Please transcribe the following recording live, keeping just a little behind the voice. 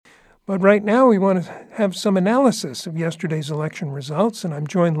But right now, we want to have some analysis of yesterday's election results, and I'm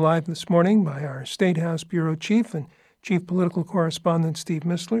joined live this morning by our State House Bureau Chief and Chief Political Correspondent, Steve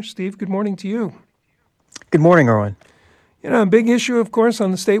Mistler. Steve, good morning to you. Good morning, Irwin. A big issue, of course,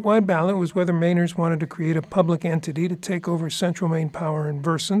 on the statewide ballot was whether Mainers wanted to create a public entity to take over Central Maine Power and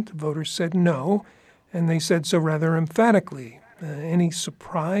Versant. Voters said no, and they said so rather emphatically. Any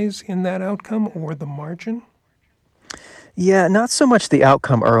surprise in that outcome or the margin? Yeah, not so much the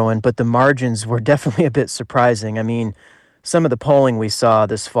outcome, Irwin, but the margins were definitely a bit surprising. I mean, some of the polling we saw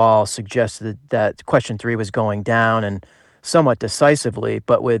this fall suggested that question 3 was going down and somewhat decisively,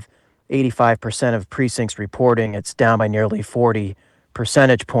 but with 85% of precincts reporting, it's down by nearly 40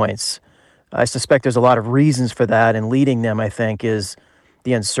 percentage points. I suspect there's a lot of reasons for that, and leading them, I think, is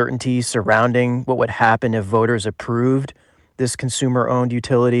the uncertainty surrounding what would happen if voters approved this consumer-owned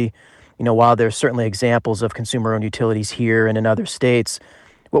utility. While there's certainly examples of consumer-owned utilities here and in other states,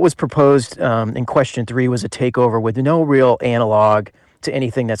 what was proposed in question 3 was a takeover with no real analog to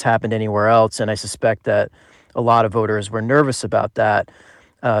anything that's happened anywhere else, and I suspect that a lot of voters were nervous about that.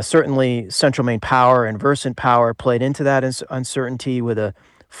 Certainly, Central Maine Power and Versant Power played into that uncertainty with a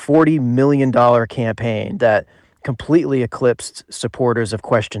 $40 million campaign that completely eclipsed supporters of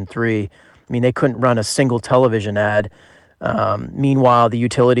question 3. I mean, they couldn't run a single television ad. Meanwhile, the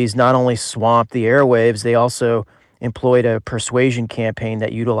utilities not only swamped the airwaves, they also employed a persuasion campaign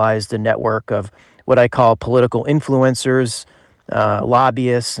that utilized a network of what I call political influencers,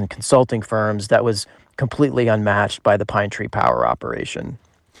 lobbyists, and consulting firms that was completely unmatched by the Pine Tree Power operation.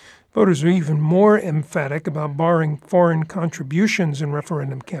 Voters are even more emphatic about barring foreign contributions in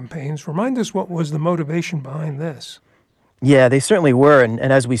referendum campaigns. Remind us, what was the motivation behind this? Yeah, they certainly were. And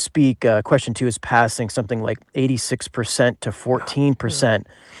as we speak, question 2 is passing something like 86% to 14%,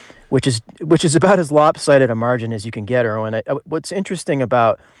 which is about as lopsided a margin as you can get, Erwin. What's interesting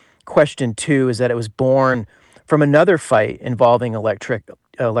about question 2 is that it was born from another fight involving electric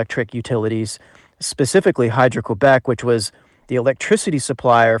utilities, specifically Hydro-Quebec, which was the electricity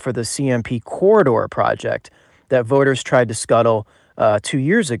supplier for the CMP corridor project that voters tried to scuttle 2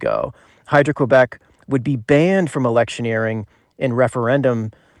 years ago. Hydro-Quebec would be banned from electioneering in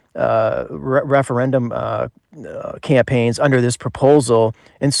referendum campaigns under this proposal,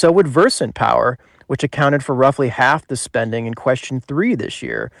 and so would Versant Power, which accounted for roughly half the spending in question 3 this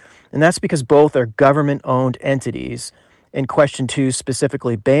year. And that's because both are government-owned entities, and question 2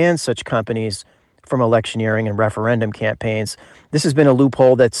 specifically bans such companies from electioneering and referendum campaigns. This has been a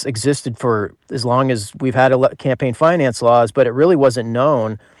loophole that's existed for as long as we've had campaign finance laws, but it really wasn't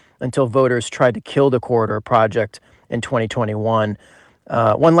known until voters tried to kill the corridor project in 2021.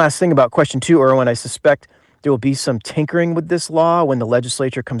 One last thing about question 2, Irwin, I suspect there will be some tinkering with this law when the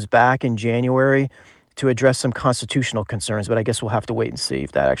legislature comes back in January to address some constitutional concerns, but I guess we'll have to wait and see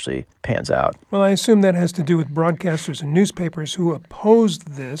if that actually pans out. Well, I assume that has to do with broadcasters and newspapers who opposed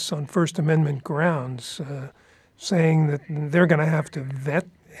this on First Amendment grounds, saying that they're going to have to vet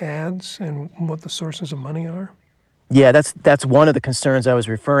ads and what the sources of money are. Yeah, that's one of the concerns I was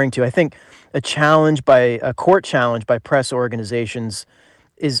referring to. I think a court challenge by press organizations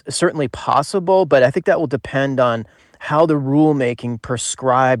is certainly possible, but I think that will depend on how the rulemaking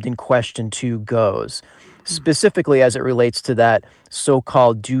prescribed in question 2 goes, specifically as it relates to that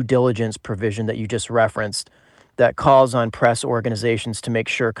so-called due diligence provision that you just referenced that calls on press organizations to make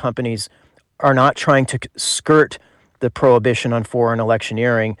sure companies are not trying to skirt the prohibition on foreign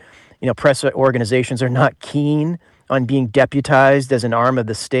electioneering. Press organizations are not keen on being deputized as an arm of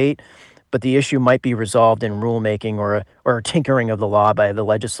the state, but the issue might be resolved in rulemaking or a tinkering of the law by the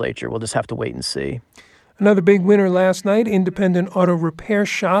legislature. We'll just have to wait and see. Another big winner last night, independent auto repair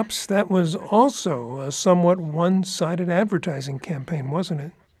shops. That was also a somewhat one-sided advertising campaign, wasn't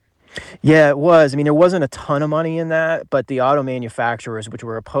it? Yeah, it was. I mean, there wasn't a ton of money in that, but the auto manufacturers, which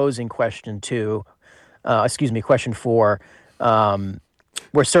were opposing question 4,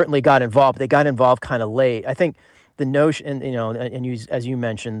 were certainly got involved. They got involved kind of late. I think the notion, as you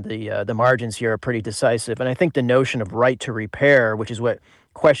mentioned, the margins here are pretty decisive. And I think the notion of right to repair, which is what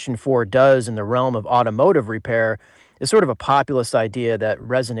question 4 does in the realm of automotive repair, is sort of a populist idea that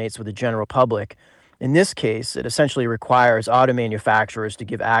resonates with the general public. In this case, it essentially requires auto manufacturers to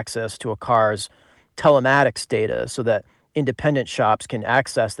give access to a car's telematics data so that independent shops can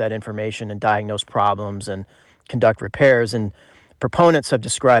access that information and diagnose problems and conduct repairs. And proponents have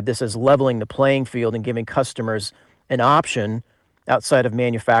described this as leveling the playing field and giving customers an option outside of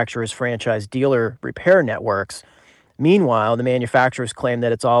manufacturers' franchise dealer repair networks. Meanwhile, the manufacturers claim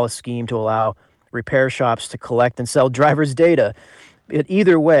that it's all a scheme to allow repair shops to collect and sell drivers' data.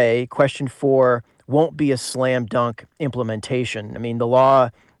 Either way, question 4 won't be a slam dunk implementation. I mean, the law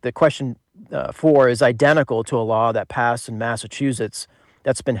the question 4 is identical to a law that passed in Massachusetts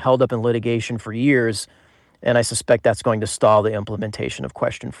that's been held up in litigation for years, and I suspect that's going to stall the implementation of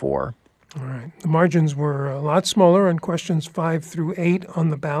question 4. All right. The margins were a lot smaller on questions 5 through 8 on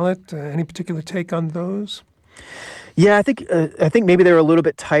the ballot. Any particular take on those? Yeah, I think maybe they were a little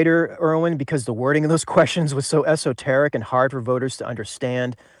bit tighter, Irwin, because the wording of those questions was so esoteric and hard for voters to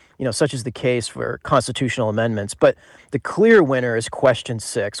understand, such is the case for constitutional amendments. But the clear winner is question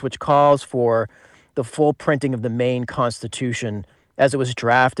 6, which calls for the full printing of the Maine Constitution as it was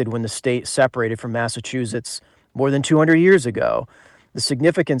drafted when the state separated from Massachusetts more than 200 years ago. The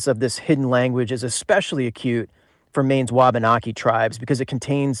significance of this hidden language is especially acute for Maine's Wabanaki tribes because it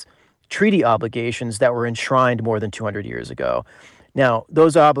contains treaty obligations that were enshrined more than 200 years ago. Now,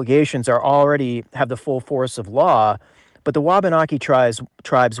 those obligations already have the full force of law, but the Wabanaki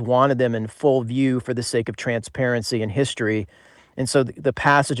tribes wanted them in full view for the sake of transparency and history. And so the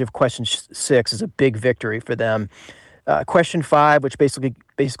passage of question 6 is a big victory for them. Question 5, which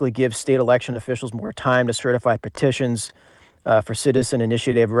basically gives state election officials more time to certify petitions for citizen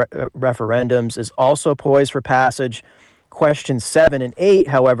initiative referendums, is also poised for passage. Questions 7 and 8,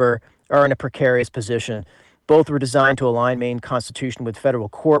 however, are in a precarious position. Both were designed to align Maine Constitution with federal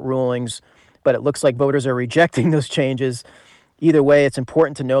court rulings, but it looks like voters are rejecting those changes. Either way, it's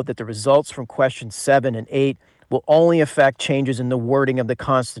important to note that the results from questions 7 and 8 will only affect changes in the wording of the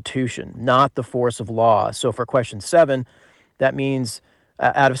Constitution, not the force of law. So for question 7, that means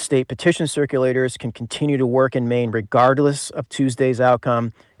out-of-state petition circulators can continue to work in Maine regardless of Tuesday's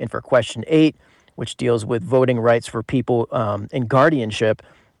outcome. And for question 8, which deals with voting rights for people in guardianship,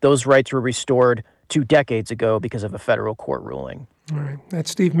 those rights were restored 2 decades ago because of a federal court ruling. All right.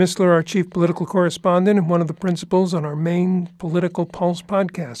 That's Steve Mistler, our chief political correspondent and one of the principals on our Maine Political Pulse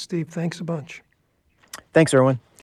podcast. Steve, thanks a bunch. Thanks, Irwin.